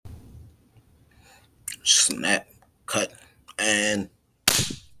Snap, cut, and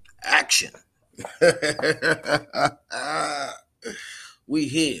action. We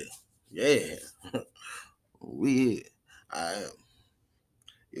here. Yeah, we here. I am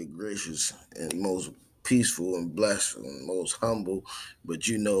your gracious and most peaceful and blessed and most humble, but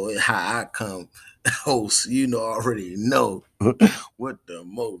you know how I come host, you know already know what the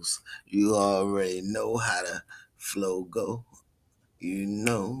most. You already know how the flow go. You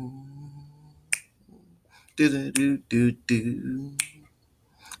know. Do do do do do.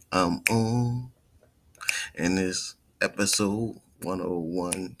 I'm on in this episode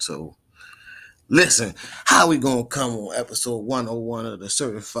 101. So listen, how we gonna come on episode 101 of the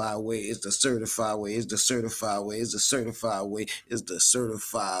certified way? It's the certified way, it's the certified way, it's the certified way, it's the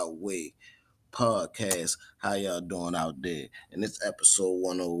certified way podcast. How y'all doing out there? And it's episode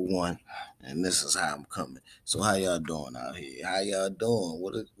 101. And this is how I'm coming. So how y'all doing out here? How y'all doing?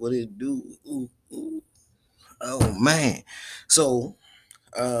 What it do? Ooh, ooh. Oh man. So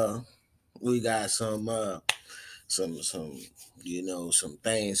we got some some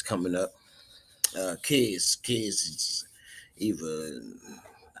things coming up. Kids is either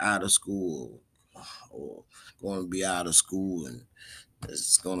out of school or going to be out of school, and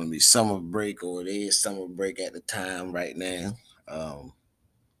it's going to be summer break, or it is summer break at the time right now. Um,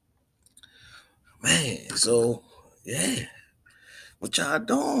 man, so yeah, what y'all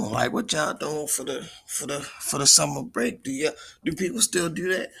doing? Like, what y'all doing for the summer break? Do people still do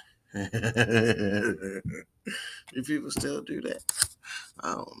that? Do people still do that?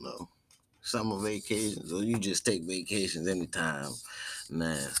 I don't know. Summer vacations, or you just take vacations anytime.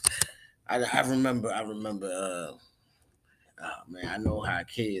 Nah, I remember. Oh man, I know how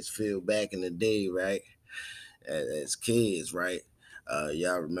kids feel back in the day, right? As kids, right?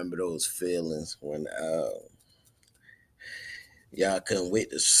 Y'all remember those feelings when y'all couldn't wait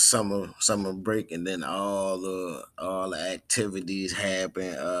to summer break, and then all the activities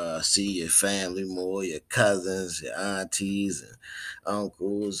happen. See your family more, your cousins, your aunties, and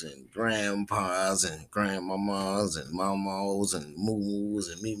uncles, and grandpas, and grandmamas, and mamas, and moo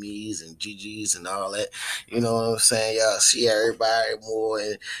and mimis, and gigis, and all that. You know what I'm saying? Y'all see everybody more,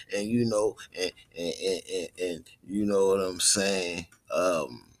 and and you know what I'm saying.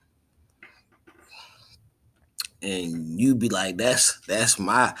 And you be like, that's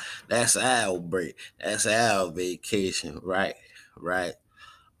our break, that's our vacation, right, right.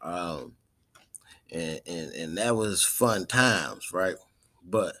 Um, and that was fun times, right?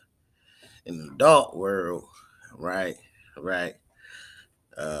 But in the adult world, right, right,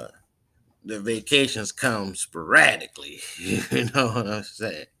 uh, the vacations come sporadically. You know what I'm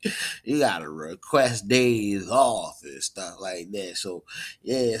saying? You gotta request days off and stuff like that. So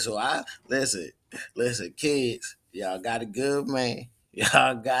yeah, so I listen, kids, y'all got a good man.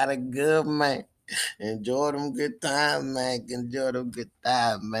 Y'all got a good man. Enjoy them good times, man. Enjoy them good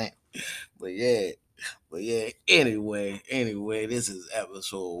times, man. But yeah, anyway, this is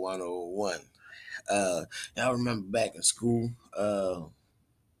episode 101. Y'all remember back in school,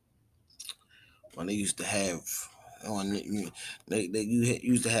 when they used to have when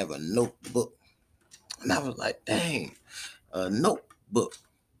used to have a notebook, and I was like, dang, a notebook.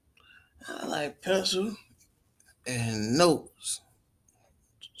 I like pencil and notes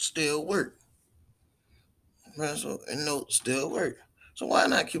still work. Pencil and notes still work. So why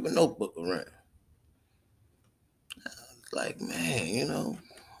not keep a notebook around? Like, man,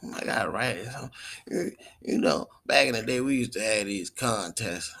 I gotta write it. So, back in the day we used to have these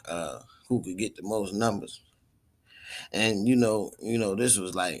contests, who could get the most numbers. And this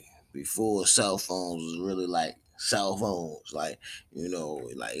was like before cell phones was really like cell phones, like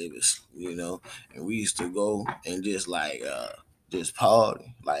like it was, and we used to go and just like just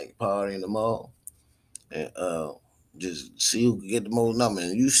party in the mall, and just see who could get the most number,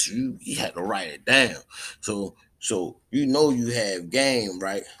 and you had to write it down. So you have game,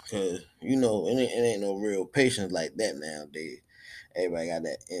 right? Because it ain't no real patience like that nowadays. Everybody got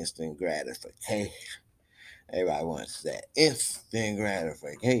that instant gratification. Everybody wants that instant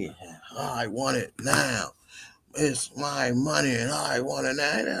gratification. I want it now. It's my money and I want it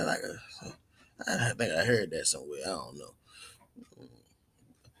now. I think I heard that somewhere. I don't know.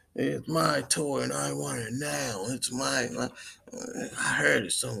 It's my toy and I want it now. It's I heard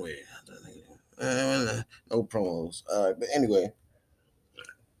it somewhere. No promos. But anyway,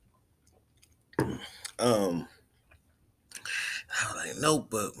 um, I was like,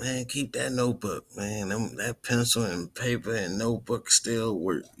 notebook, man. Keep that notebook, man. That pencil and paper and notebook still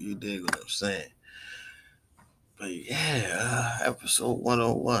work. You dig what I'm saying? But yeah, episode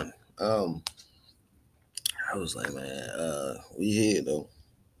 101. I was like, man, we here though.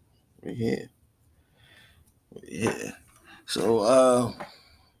 We here. Yeah. So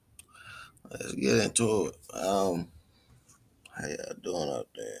let's get into it. How y'all doing out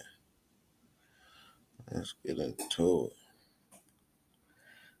there? Let's get into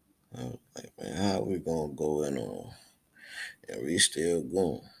it. Like, man, how we gonna go in on? And we still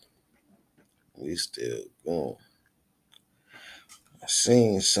going. We still going. I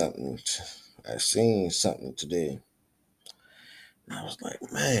seen something. I seen something today. And I was like,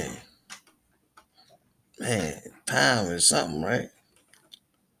 man, time is something, right?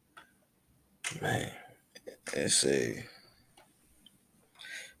 Man, it say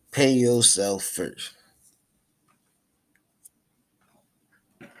pay yourself first.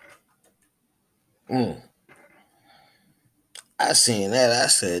 Mm. I seen that. I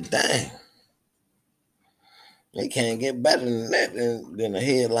said, dang, they can't get better than that than a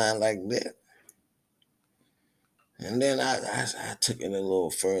headline like that. And then I took it a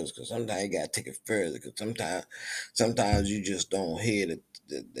little further because sometimes you gotta take it further because sometimes you just don't hear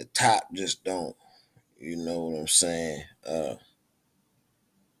the top just don't. You know what I'm saying?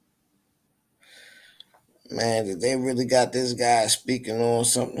 Man, did they really got this guy speaking on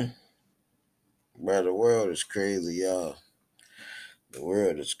something? Bro, the world is crazy, y'all. The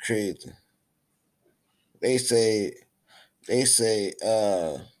world is crazy. They say they say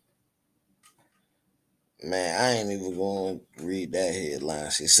man, I ain't even going to read that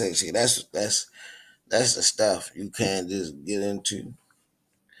headline. See, that's the stuff you can't just get into.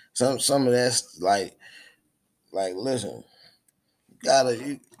 Some of that's like listen, gotta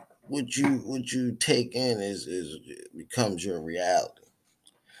you what you take in is becomes your reality,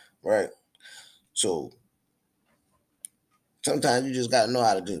 right? So sometimes you just gotta know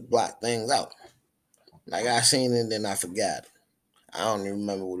how to just block things out. Like I seen it, then I forgot it. I don't even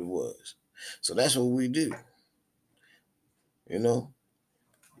remember what it was. So that's what we do, you know.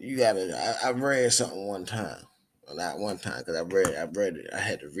 You gotta. I read something one time, well, not one time, because I read it. I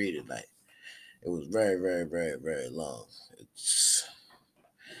had to read it like it was very, very, very, very long.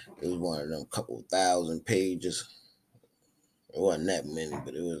 It was one of them couple thousand pages. It wasn't that many,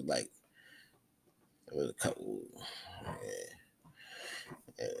 but it was like it was a couple. Yeah,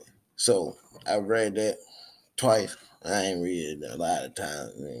 yeah. So I read that twice. I ain't read it a lot of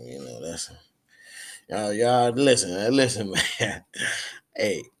times. You know that's y'all listen, man.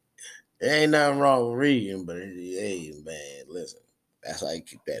 Hey, there ain't nothing wrong with reading, but hey, man, listen. That's why you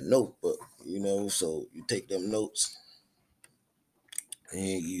keep that notebook, you know. So you take them notes, and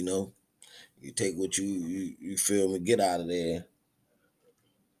you take what you feel me get out of there.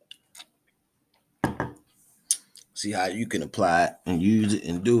 See how you can apply it and use it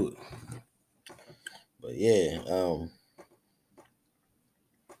and do it. But yeah,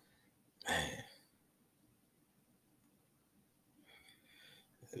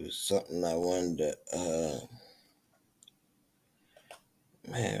 it was something I wanted to.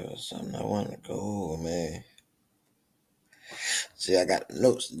 Man, it was something I wanted to go over, man. See, I got the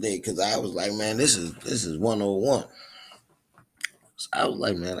notes today because I was like, man, this is 101. So I was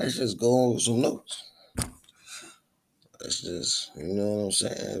like, man, let's just go over some notes. Let's just, you know what I'm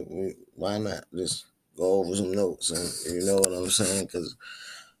saying? Why not just go over some notes and you know what I'm saying? Because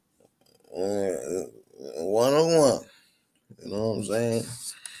 101, you know what I'm saying?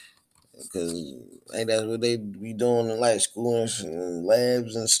 Because ain't that what they be doing in like schools and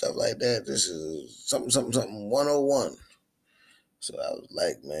labs and stuff like that? This is something 101. So I was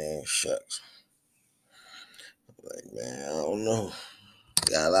like, man, shucks. Like, man, I don't know.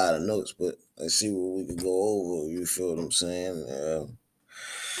 Got a lot of notes, but let's see what we could go over. You feel what I'm saying? Uh,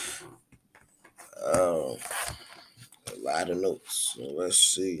 a lot of notes. So let's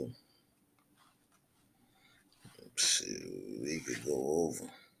see. See what we could go over.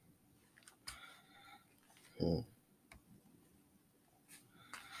 Hmm.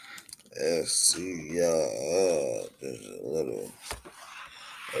 Let's see, y'all. There's a little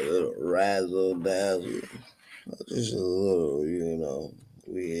razzle dazzle. Just a little,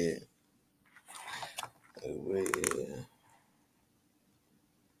 weird. Weird.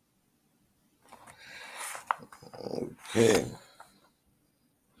 Okay.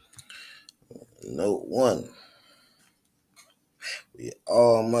 Note one. We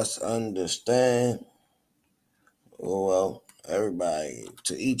all must understand. Oh, well, everybody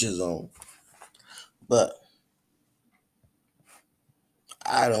to each his own. But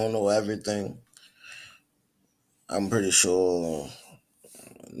I don't know everything. I'm pretty sure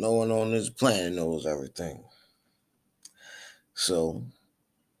no one on this planet knows everything. So,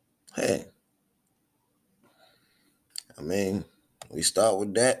 hey, I mean, we start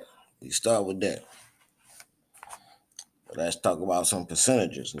with that. We start with that. But let's talk about some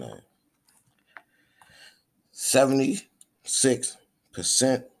percentages now. 76%.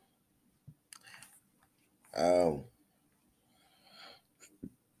 Um,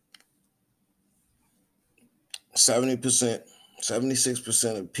 70%,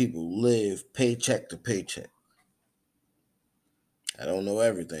 76% of people live paycheck to paycheck. I don't know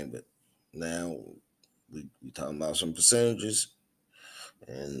everything, but now we talking about some percentages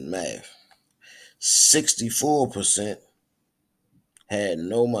and math. 64% had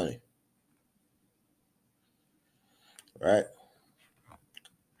no money, right?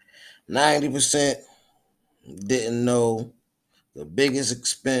 90% didn't know the biggest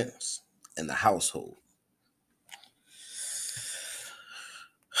expense in the household.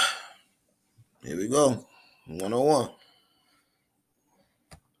 Here we go. 101.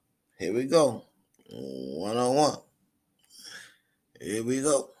 Here we go. 101. Here we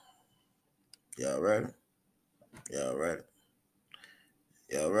go. Y'all ready? Y'all ready?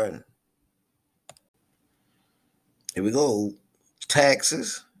 Y'all ready? Here we go.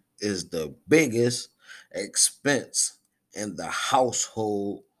 Taxes is the biggest expense in the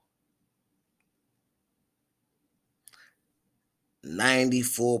household.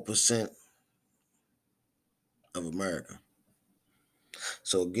 94% of America.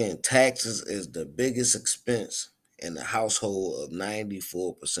 So again, taxes is the biggest expense in the household of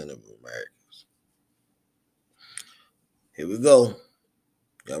 94% of Americans. Here we go.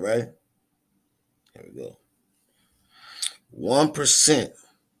 Y'all ready? Here we go. 1%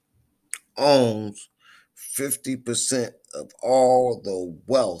 owns 50% of all the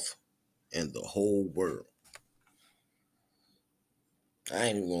wealth in the whole world. I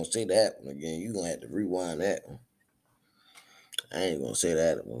ain't even gonna say that one again. You're gonna have to rewind that one. I ain't gonna say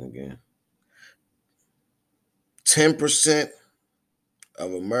that one again. 10%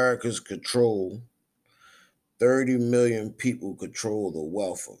 of America's control, 30 million people control the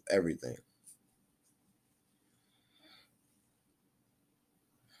wealth of everything.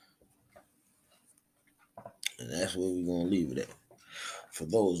 And that's where we're gonna leave it at for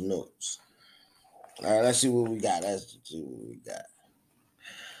those notes. All right, let's see what we got. Let's see what we got.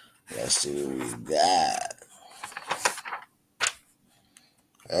 Let's see what we got.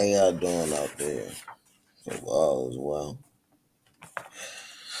 How y'all doing out there? Hope all is well.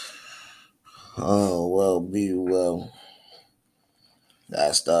 Oh, well, be well.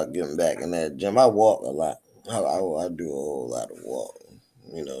 I start getting back in that gym. I walk a lot. I do a whole lot of walking.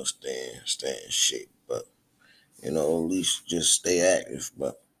 Stay in shape. But at least just stay active.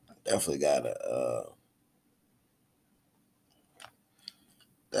 But definitely gotta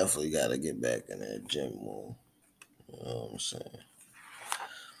get back in that gym more. You know what I'm saying?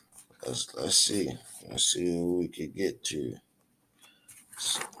 Let's see. Let's see what we could get to.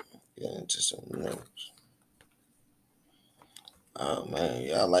 Get into some notes. Oh man,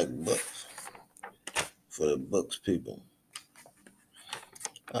 y'all like books. For the books people.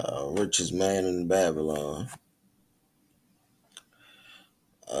 Richest Man in Babylon.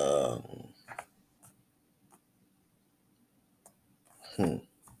 Uh,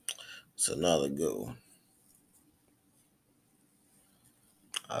 it's another good one.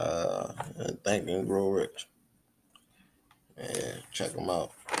 Think and Grow Rich. Yeah, check them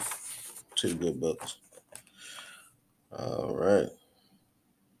out. Two good books. All right.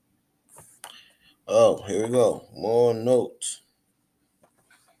 Oh, here we go. More notes.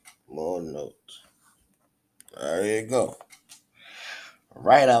 More notes. There you go.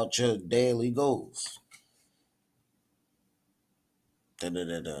 Write out your daily goals.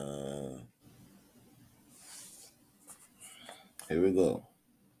 Da-da-da-da. Here we go.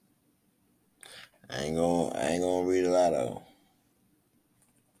 I ain't gonna read a lot of them.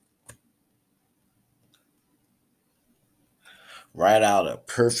 Write out a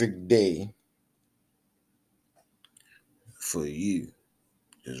perfect day for you.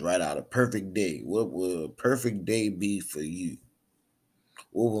 Just write out a perfect day. What will a perfect day be for you?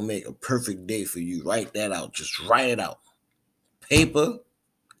 What will make a perfect day for you? Write that out. Just write it out. Paper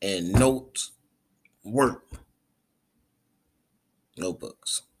and notes work.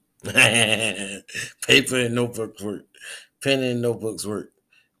 Notebooks. Paper and notebooks work. Pen and notebooks work.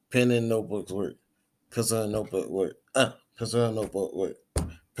 Pen and notebooks work. Pencil and notebook work. Pencil and notebook work.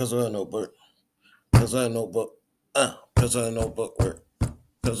 Pencil and notebook. Pencil and notebook. Pencil and notebook work.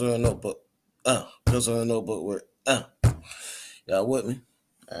 Pencil and notebook. Pencil and notebook work. Y'all with me?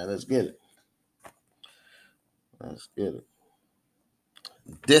 All right, let's get it. Let's get it.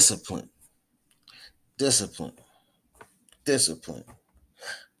 Discipline. Discipline. Discipline.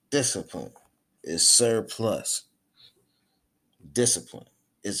 Discipline is surplus. Discipline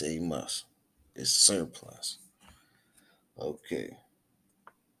is a must. It's surplus. Okay.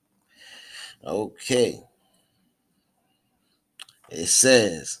 Okay. It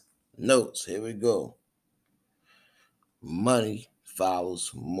says, notes, here we go. Money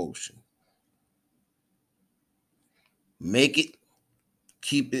follows motion. Make it,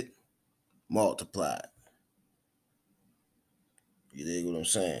 keep it, multiply it. You dig what I'm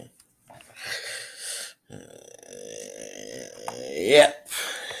saying? Yep.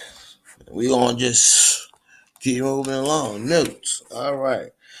 We gonna just keep moving along. Notes. All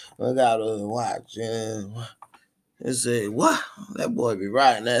right. I gotta watch. And say, what? That boy be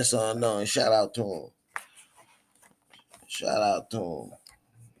writing that song down. Shout out to him. Shout out to him.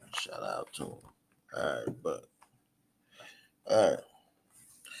 Shout out to him. All right, but all right.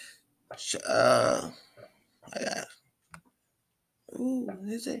 I got. Ooh,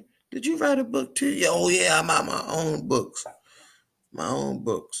 he say, did you write a book too? Yeah, oh yeah, I'm out my own books. My own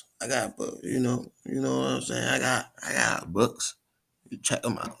books. I got books. You know what I'm saying. I got books. You check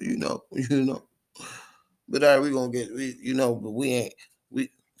them out. You know. But we gonna get but we ain't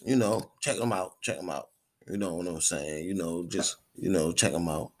we check them out. Check them out. You know what I'm saying. Just check them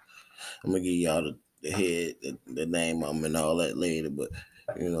out. I'm gonna give y'all the head, the name of them and all that later. But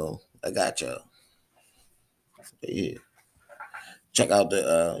I got y'all. Yeah. Check out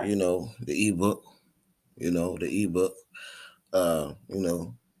the ebook. The ebook. Uh, you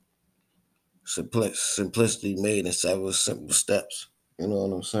know, simplicity made in several simple steps. You know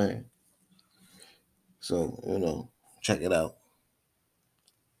what I'm saying? So, check it out.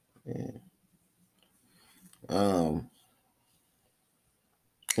 Yeah. Um,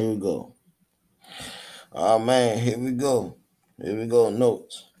 Here we go. Oh man, here we go. Here we go.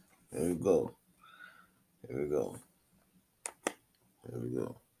 Notes. Here we go. Here we go. Here we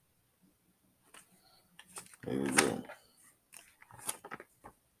go. Here we go.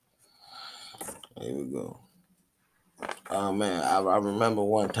 Here we go. Oh man, I remember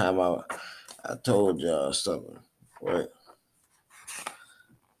one time I told y'all something. Right?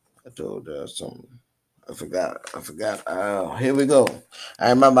 I told y'all something. I forgot. Here we go. I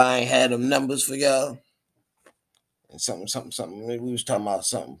remember I ain't had them numbers for y'all. And something. Maybe we was talking about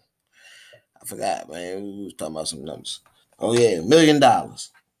something. I forgot, man. We was talking about some numbers. Oh yeah, $1 million. $1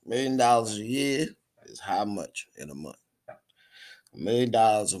 million a year is how much in a month? $1 million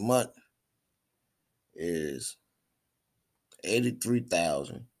a month is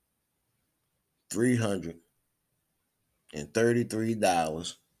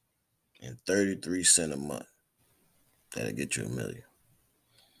 $83,333.33 a month. That'll get you a million.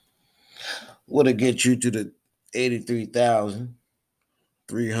 What'll get you to the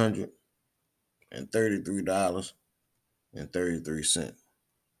 $83,333.33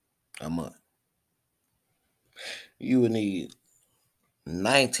 a month? You would need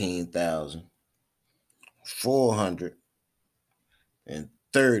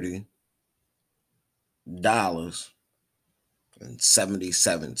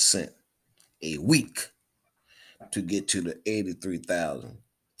a week to get to the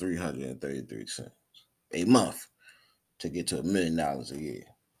 83,333 cents a month to get to $1 million a year.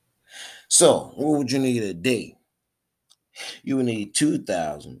 So, what would you need a day? You would need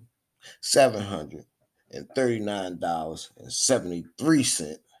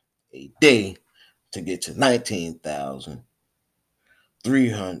 $2,739.73 a day to get to $30,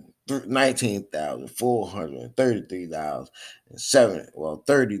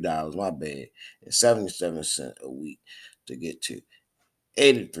 my bad, and 77 cents a week to get to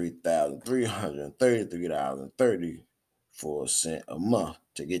 $83,333.34 a month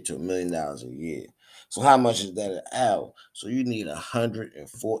to get to $1 million a year. So how much is that an hour? So you need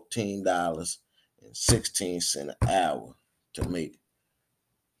 $114.16 an hour to make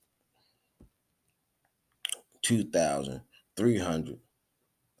 2,300.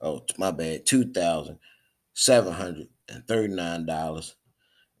 Oh, my bad,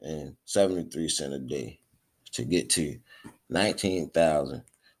 $2,739.73 a day to get to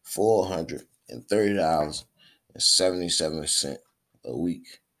 $19,430.77 a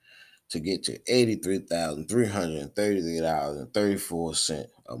week to get to $83,333.34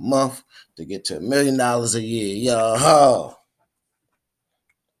 a month to get to $1 million a year.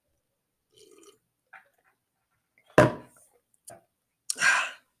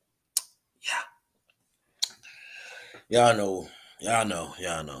 Yo, yeah, y'all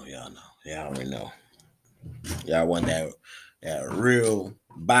already know. Y'all want that real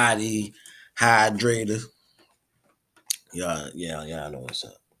body hydrator. Y'all know what's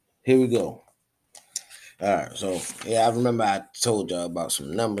up. Here we go. All right, so I remember I told y'all about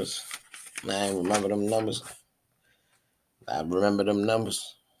some numbers. I ain't remember them numbers. I remember them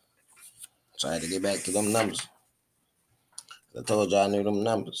numbers. So I had to get back to them numbers. I told y'all I knew them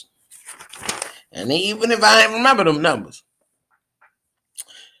numbers. And even if I ain't remember them numbers,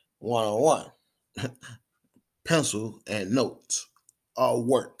 101. Pencil and notes are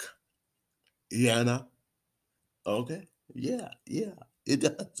work. Yeah, know? Okay. Yeah, yeah. It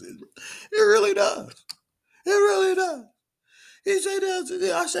does. It really does. It really does. He said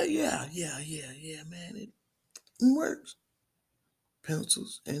that. I said, yeah, man. It works.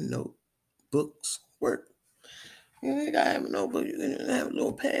 Pencils and notebooks work. You ain't gotta have a notebook. You can have a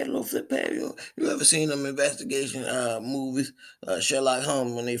little pad, a little flip pad. You ever seen them investigation movies, Sherlock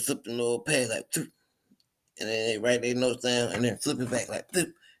Holmes, when they flip the little pad like, and then they write their notes down and then flip it back like,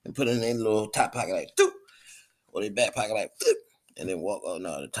 and put it in their little top pocket like, or their back pocket like, and then walk. Oh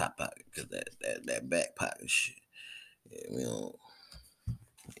no, the top pocket because that back pocket shit. Yeah, we don't.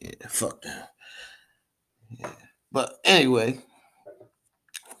 Yeah, fuck that. Yeah. But anyway,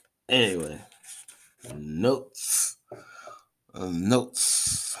 notes,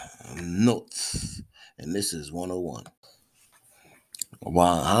 notes, notes, and this is 101.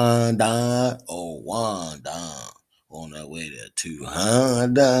 Wanda, oh Wanda, on that way to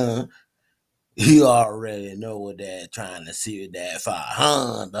Honda. You already know what that trying to see what that for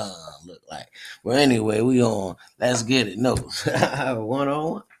Honda look like. Well, anyway, we on. Let's get it. No,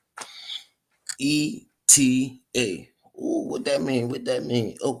 101. ETA. Ooh, what that mean? What that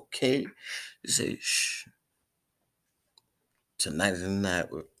mean? Okay. It say shh. Tonight is the night.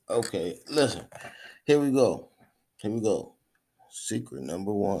 Okay, listen. Here we go. Here we go. Secret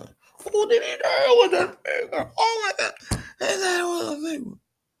number one. Who did he know with that finger? Oh my god. That was a secret.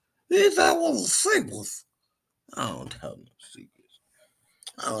 That was a secret. I don't tell no secrets.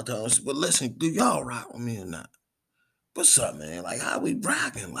 I don't tell no secrets. But listen, do y'all rock with me or not? What's up, man? Like, how we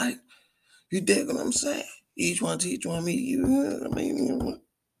rocking? Like, you dig what I'm saying? Each one teach one me. You know what I mean?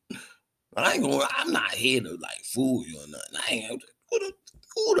 I ain't gonna. I'm not here to like fool you or nothing. I ain't.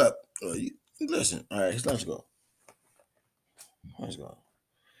 Hold up. Listen. All right. Let's go. Let's go.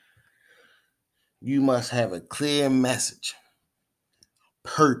 You must have a clear message,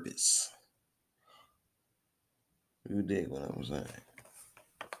 purpose. You dig what I'm saying?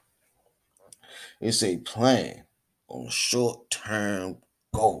 It's a plan on short-term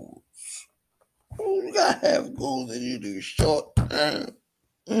goals. You gotta have goals that you do short term.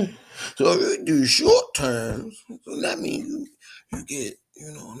 So if you do short terms, so that means you get,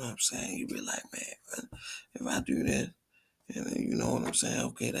 you know what I'm saying? You be like, man, if I do this, and then you know what I'm saying?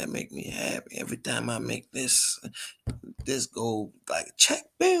 Okay, that make me happy. Every time I make this goal, like check,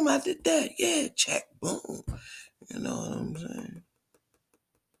 boom, I did that. Yeah, check, boom. You know what I'm saying?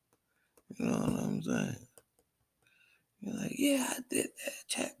 You know what I'm saying? You're like, yeah, I did that.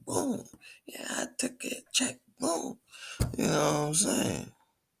 Check, boom. Yeah, I took it. Check, boom. You know what I'm saying?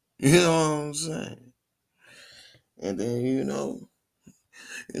 You know what I'm saying? And then you know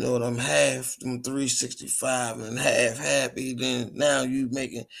what I'm half them 365 and half happy. Then now you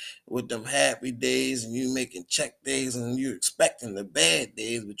making with them happy days and you making check days and you expecting the bad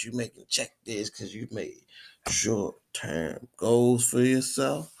days, but you making check days because you made short term goals for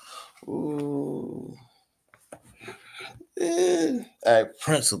yourself. Ooh. Yeah. All right,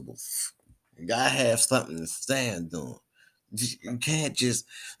 principles. You gotta have something to stand on. You can't just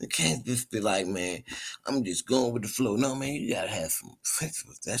be like, man, I'm just going with the flow. No, man, you gotta have some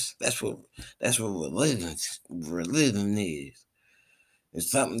principles. That's what religion is.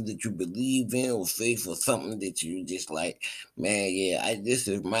 It's something that you believe in or faith or something that you just like, man, yeah, this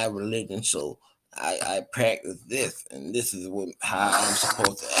is my religion, so I practice this and this is how I'm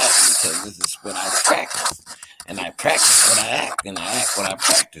supposed to act because this is what I practice. And I practice what I act and I act what I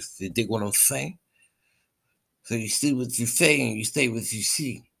practice. You dig what I'm saying? So you see what you say and you say what you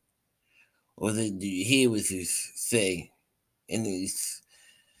see. Or do you hear what you say and then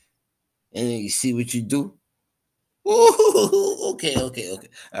you see what you do? Ooh, okay. All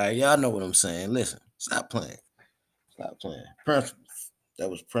right, y'all know what I'm saying. Listen, stop playing. Stop playing. Principles. That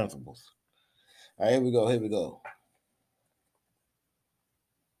was principles. All right, here we go. Here we go.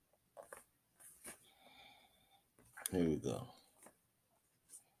 Here we go.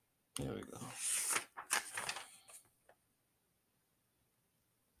 Here we go.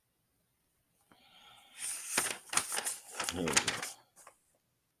 Here we go.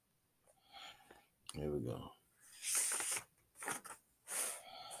 Here we go.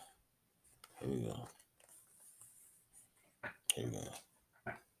 Here we go. Here we go.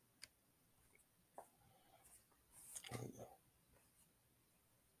 Here we go.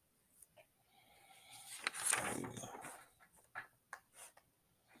 Here we go.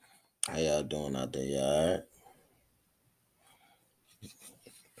 How y'all doing out there, y'all? All right?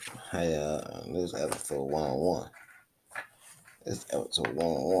 How y'all? This is episode 101. This is episode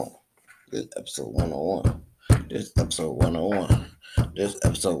 101. This is episode 101. This is episode 101. This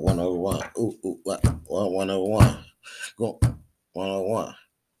episode 101. What? 101. Go 101.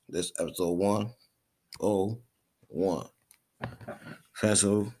 This episode 101.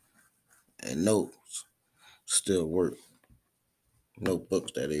 Pencil and notes still work.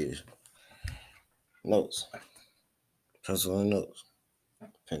 Notebooks, that is. Notes. Pencil and notes.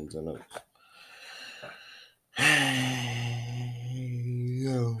 Pens and notes.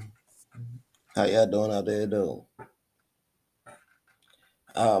 Yo. How y'all doing out there, though?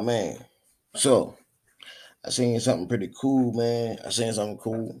 Oh, man. So, I seen something pretty cool, man. I seen something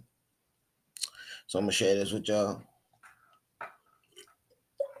cool. So, I'm going to share this with y'all.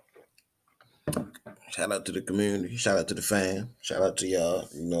 Shout out to the community. Shout out to the fam. Shout out to y'all.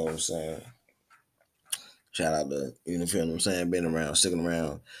 You know what I'm saying? Shout out to, feel what I'm saying? Being around, sticking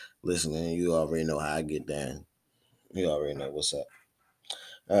around, listening. You already know how I get down. You already know what's up.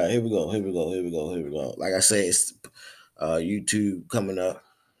 All right, here we go. Like I said, it's YouTube coming up.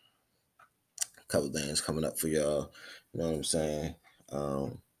 A couple things coming up for y'all. You know what I'm saying?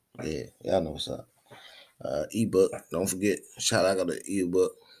 Yeah, y'all know what's up. Ebook. Don't forget, shout out to the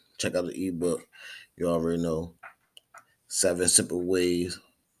ebook. Check out the ebook. You already know. 7 simple ways.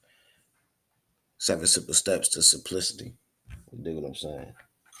 7 simple steps to simplicity. You dig what I'm saying?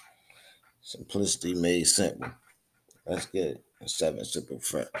 Simplicity made simple. Let's get it. 7 simple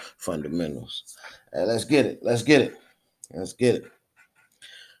fundamentals. Hey, let's get it.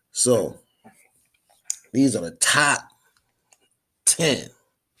 So, these are the top 10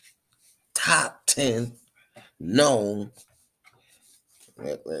 known.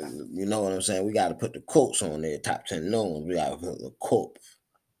 You know what I'm saying? We got to put the quotes on there. Top 10 known. We got to put the quotes.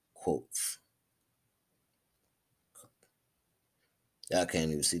 Y'all can't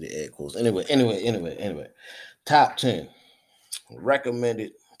even see the air quotes. Anyway. Top 10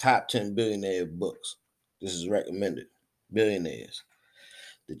 recommended top 10 billionaire books. This is recommended billionaires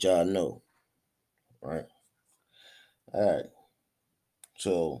that y'all know. Right? All right.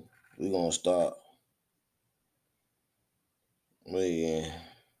 So we're gonna start.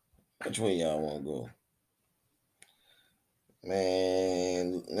 Which way y'all wanna go?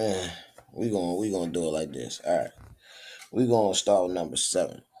 Man, we gonna do it like this. All right. We're gonna start with number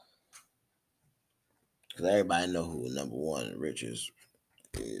 7. Cause everybody know who number 1 Richards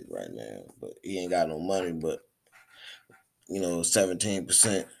is right now. But he ain't got no money, but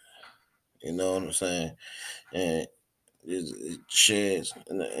 17%. You know what I'm saying? And it shares,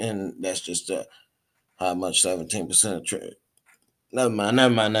 and that's just how much 17% of Never mind.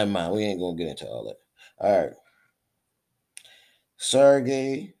 We ain't gonna get into all that. All right.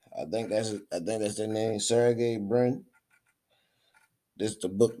 Sergey, I think that's their name. Sergey Brin. This is the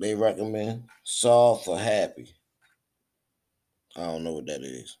book they recommend. Solve for Happy. I don't know what that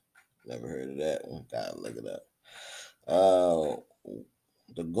is. Never heard of that one. Gotta look it up.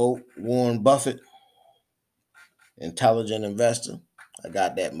 The GOAT, Warren Buffett, Intelligent Investor. I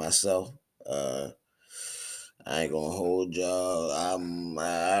got that myself. I ain't gonna hold y'all. I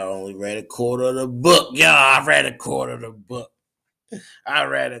only read a quarter of the book, y'all. I read a quarter of the book.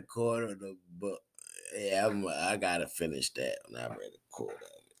 Yeah, I gotta finish that when I read a quarter of it.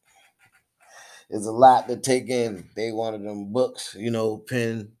 It's a lot to take in. They one of them books,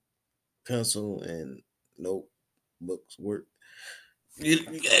 pen, pencil, and notebooks work.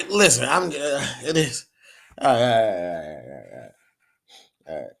 Listen, it is. All right.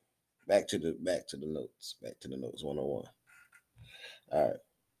 All right. Back to the notes. Back to the notes 101. All right.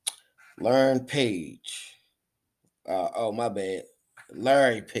 Learn Page. Oh, my bad.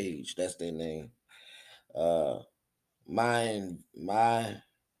 Larry Page. That's their name. My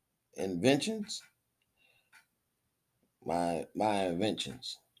inventions. My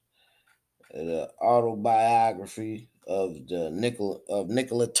inventions. The autobiography of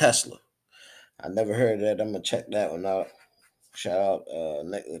Nikola Tesla. I never heard of that. I'm gonna check that one out. Shout out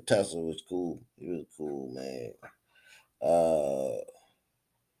Nikola Tesla was cool. He was cool, man. Uh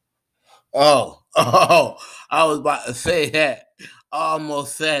oh, I was about to say that. I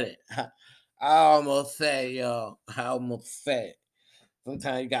almost said it. I almost said it, y'all. I almost said it.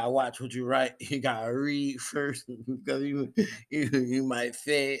 Sometimes you gotta watch what you write. You gotta read first because you might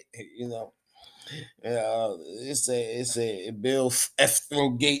say it. It Bill F.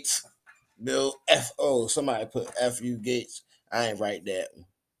 Gates. Bill F. O. Somebody put F. U. Gates. I ain't write that.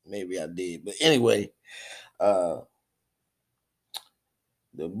 Maybe I did, but anyway, the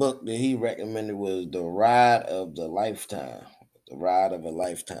book that he recommended was The Ride of the Lifetime. The Ride of a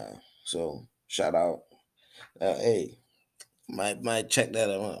Lifetime. So shout out. Hey, might check that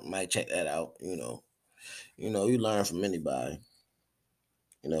out. Might check that out. You learn from anybody.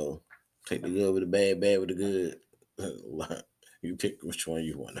 Take the good with the bad, bad with the good. You pick which one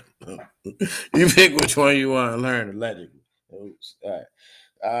you want to. You pick which one you want to learn allegedly. Oops. All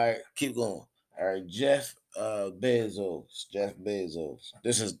right. Keep going. All right, Jeff Bezos. Jeff Bezos.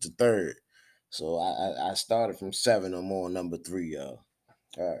 This is the third. So I started from seven. I'm on number three, y'all.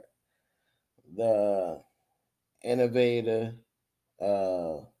 All right. The innovator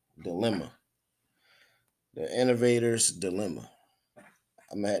dilemma. The innovator's dilemma.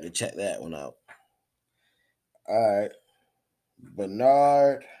 I'm gonna have to check that one out. All right.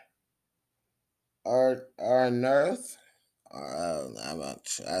 Bernard Arnault.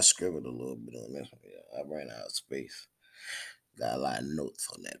 I scribbled a little bit on this one. Yeah, I ran out of space. Got a lot of notes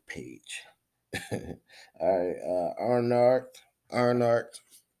on that page. All right, Arnott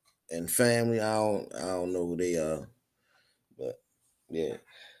and family. I don't know who they are, but yeah,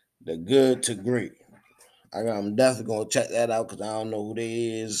 the good to great. I'm definitely gonna check that out because I don't know who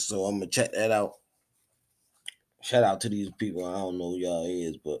they is, so I'm gonna check that out. Shout out to these people. I don't know who y'all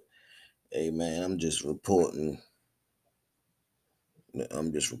is, but hey man, I'm just reporting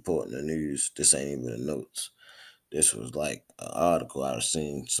the news. This ain't even the notes. This was like an article I've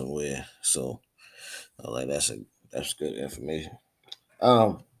seen somewhere. So I was like that's good information.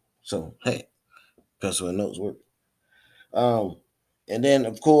 Um, so hey, that's what notes work. Um, and then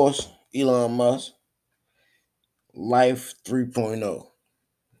of course Elon Musk, Life 3.0.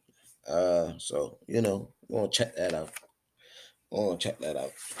 So we're gonna check that out. We're gonna check that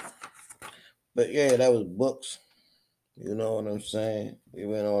out. But yeah, that was books. You know what I'm saying? We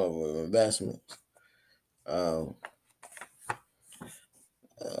went over investments. Um,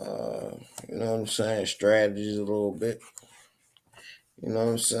 uh, you know what I'm saying? Strategies a little bit. You know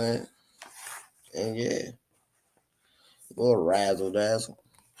what I'm saying? And yeah, a little razzle dazzle.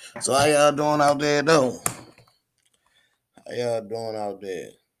 So how y'all doing out there though? How y'all doing out there?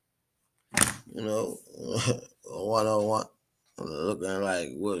 You know, 101. Looking like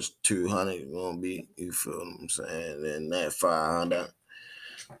what's 200 gonna be? You feel what I'm saying? Then that 500.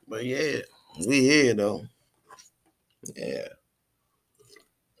 But yeah, we here though. Yeah,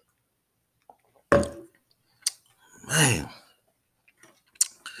 man.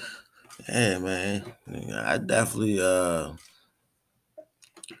 Yeah, man. Yeah, I definitely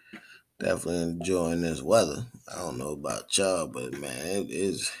enjoying this weather. I don't know about y'all, but man, it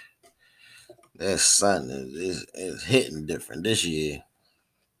is that sun is hitting different this year.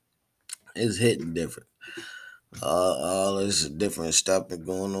 It's hitting different. All this different stuff been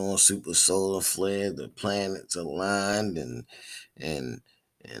going on. Super solar flare, the planets aligned, and and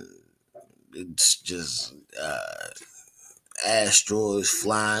it's just asteroids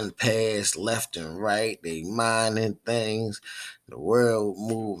flying past left and right. They mining things. The world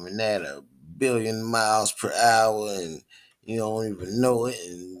moving at a billion miles per hour, and you don't even know it.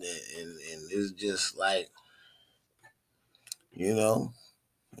 And it's just like you know,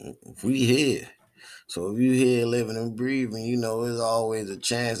 we here. So if you here living and breathing, there's always a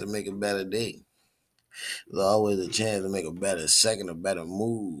chance to make a better day. There's always a chance to make a better second, a better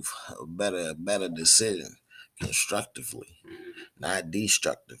move, a better decision, constructively, not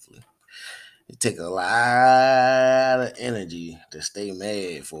destructively. It takes a lot of energy to stay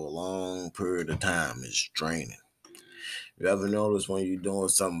mad for a long period of time. It's draining. You ever notice when you're doing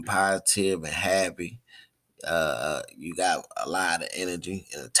something positive and happy, you got a lot of energy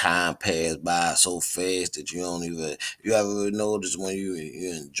and the time pass by so fast that you don't even you ever notice when you're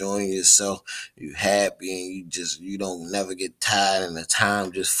enjoying yourself, you happy and you don't never get tired and the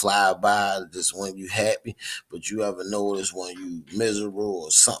time just fly by just when you happy. But you ever notice when you miserable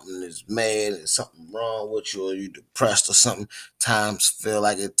or something is mad and something wrong with you or you depressed or something, times feel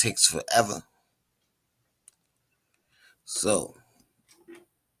like it takes forever. So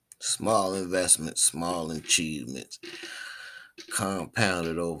small investments, small achievements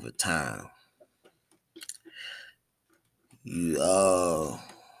compounded over time. You are,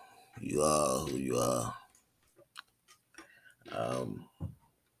 you are who you are. Um,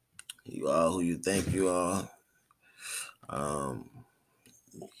 you are who you think you are. Um,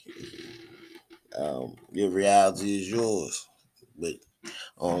 your reality is yours, but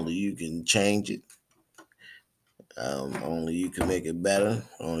only you can change it. Only you can make it better.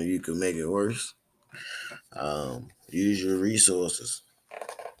 Only you can make it worse. Use your resources.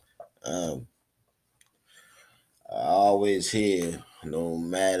 Um, I always hear, no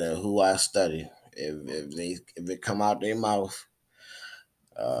matter who I study, if it come out their mouth,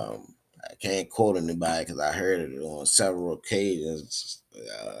 I can't quote anybody because I heard it on several occasions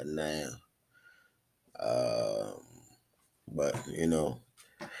now. Um, but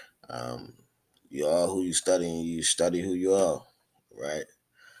um, you are who you study, and you study who you are, right?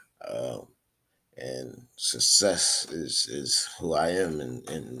 Um, and success is who I am,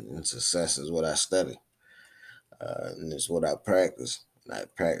 and success is what I study, and it's what I practice. And I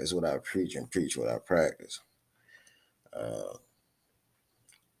practice what I preach, and preach what I practice. Uh,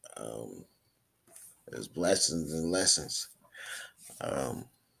 um, there's blessings and lessons. Um,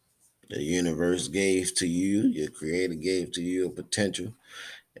 the universe gave to you, your creator gave to you a potential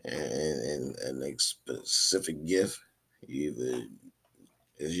and a specific gift. Either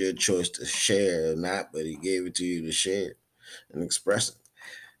it's your choice to share or not, but he gave it to you to share and express it.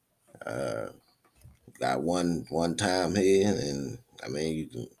 Uh, got one time here, and I mean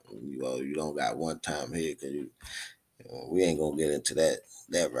you don't got one time here because we ain't gonna get into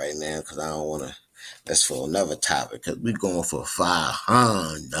that right now because I don't want to. That's for another topic because we going for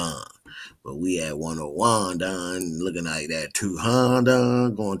 500, but we at 101 done, looking like that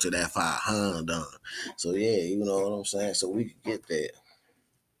 200 going to that 500. So yeah, you know what I'm saying. So we could get there.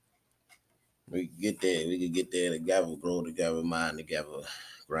 We could get there. We could get there together, grow together, mind together,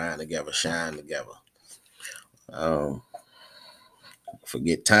 grind together, shine together.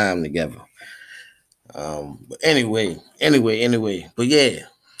 Forget time together. But anyway. But yeah,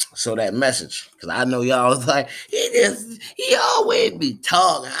 so that message, because I know y'all was like, he always be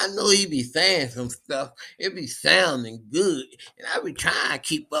talking. I know he be saying some stuff. It be sounding good. And I be trying to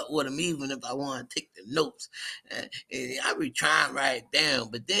keep up with him even if I want to take the notes. And I be trying to write it down.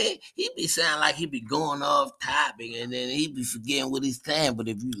 But then he be sounding like he be going off topic and then he be forgetting what he's saying. But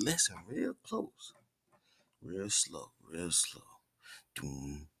if you listen real close, real slow.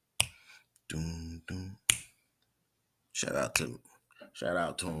 Doom, doom, doom. Shout out to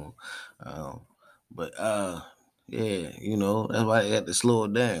him. Um, but yeah, that's why I had to slow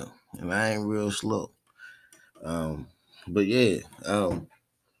it down, and I ain't real slow. Um, but yeah,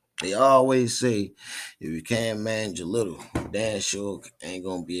 they always say if you can't manage a little, damn sure ain't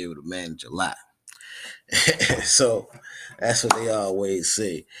gonna be able to manage a lot. So that's what they always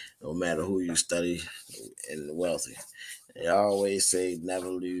say. No matter who you study in the wealthy, they always say never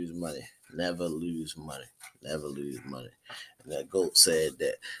lose money, never lose money, never lose money. And that goat said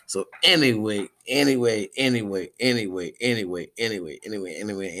that. So anyway.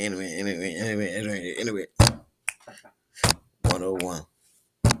 101.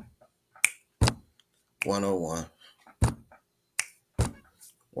 101.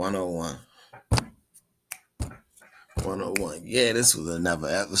 101. 101. Yeah, this was another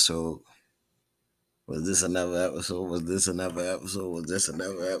episode. Was this another episode? Was this another episode? Was this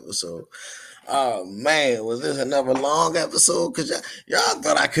another episode? Oh man, was this another long episode? Cause y'all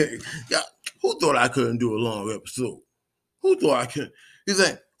thought I couldn't. Y'all, who thought I couldn't do a long episode? Who thought I couldn't? He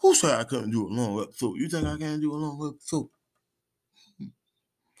said, who said I couldn't do a long episode? You think I can't do a long episode?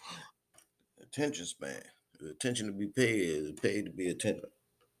 Attention span. The attention to be paid is paid to be attentive.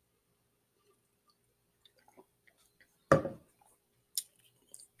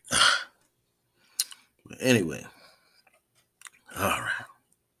 But anyway, all right.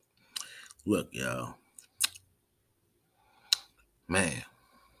 Look, y'all. Man,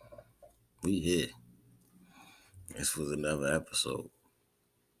 we here. This was another episode.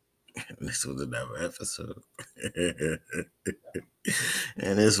 This was another episode.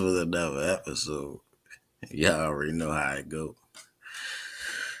 And this was another episode. Y'all already know how it go.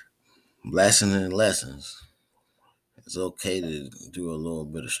 Blessings and lessons. It's okay to do a little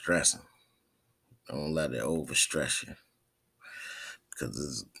bit of stressing. Don't let it overstress you. Because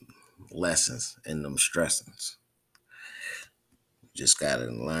there's lessons in them stressings. You just gotta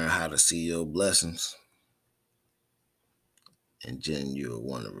learn how to see your blessings. And then you'll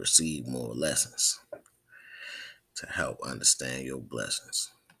want to receive more lessons to help understand your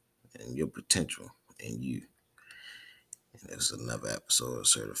blessings and your potential in you. And this is another episode of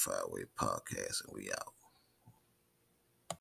Certified Way Podcast, and we out.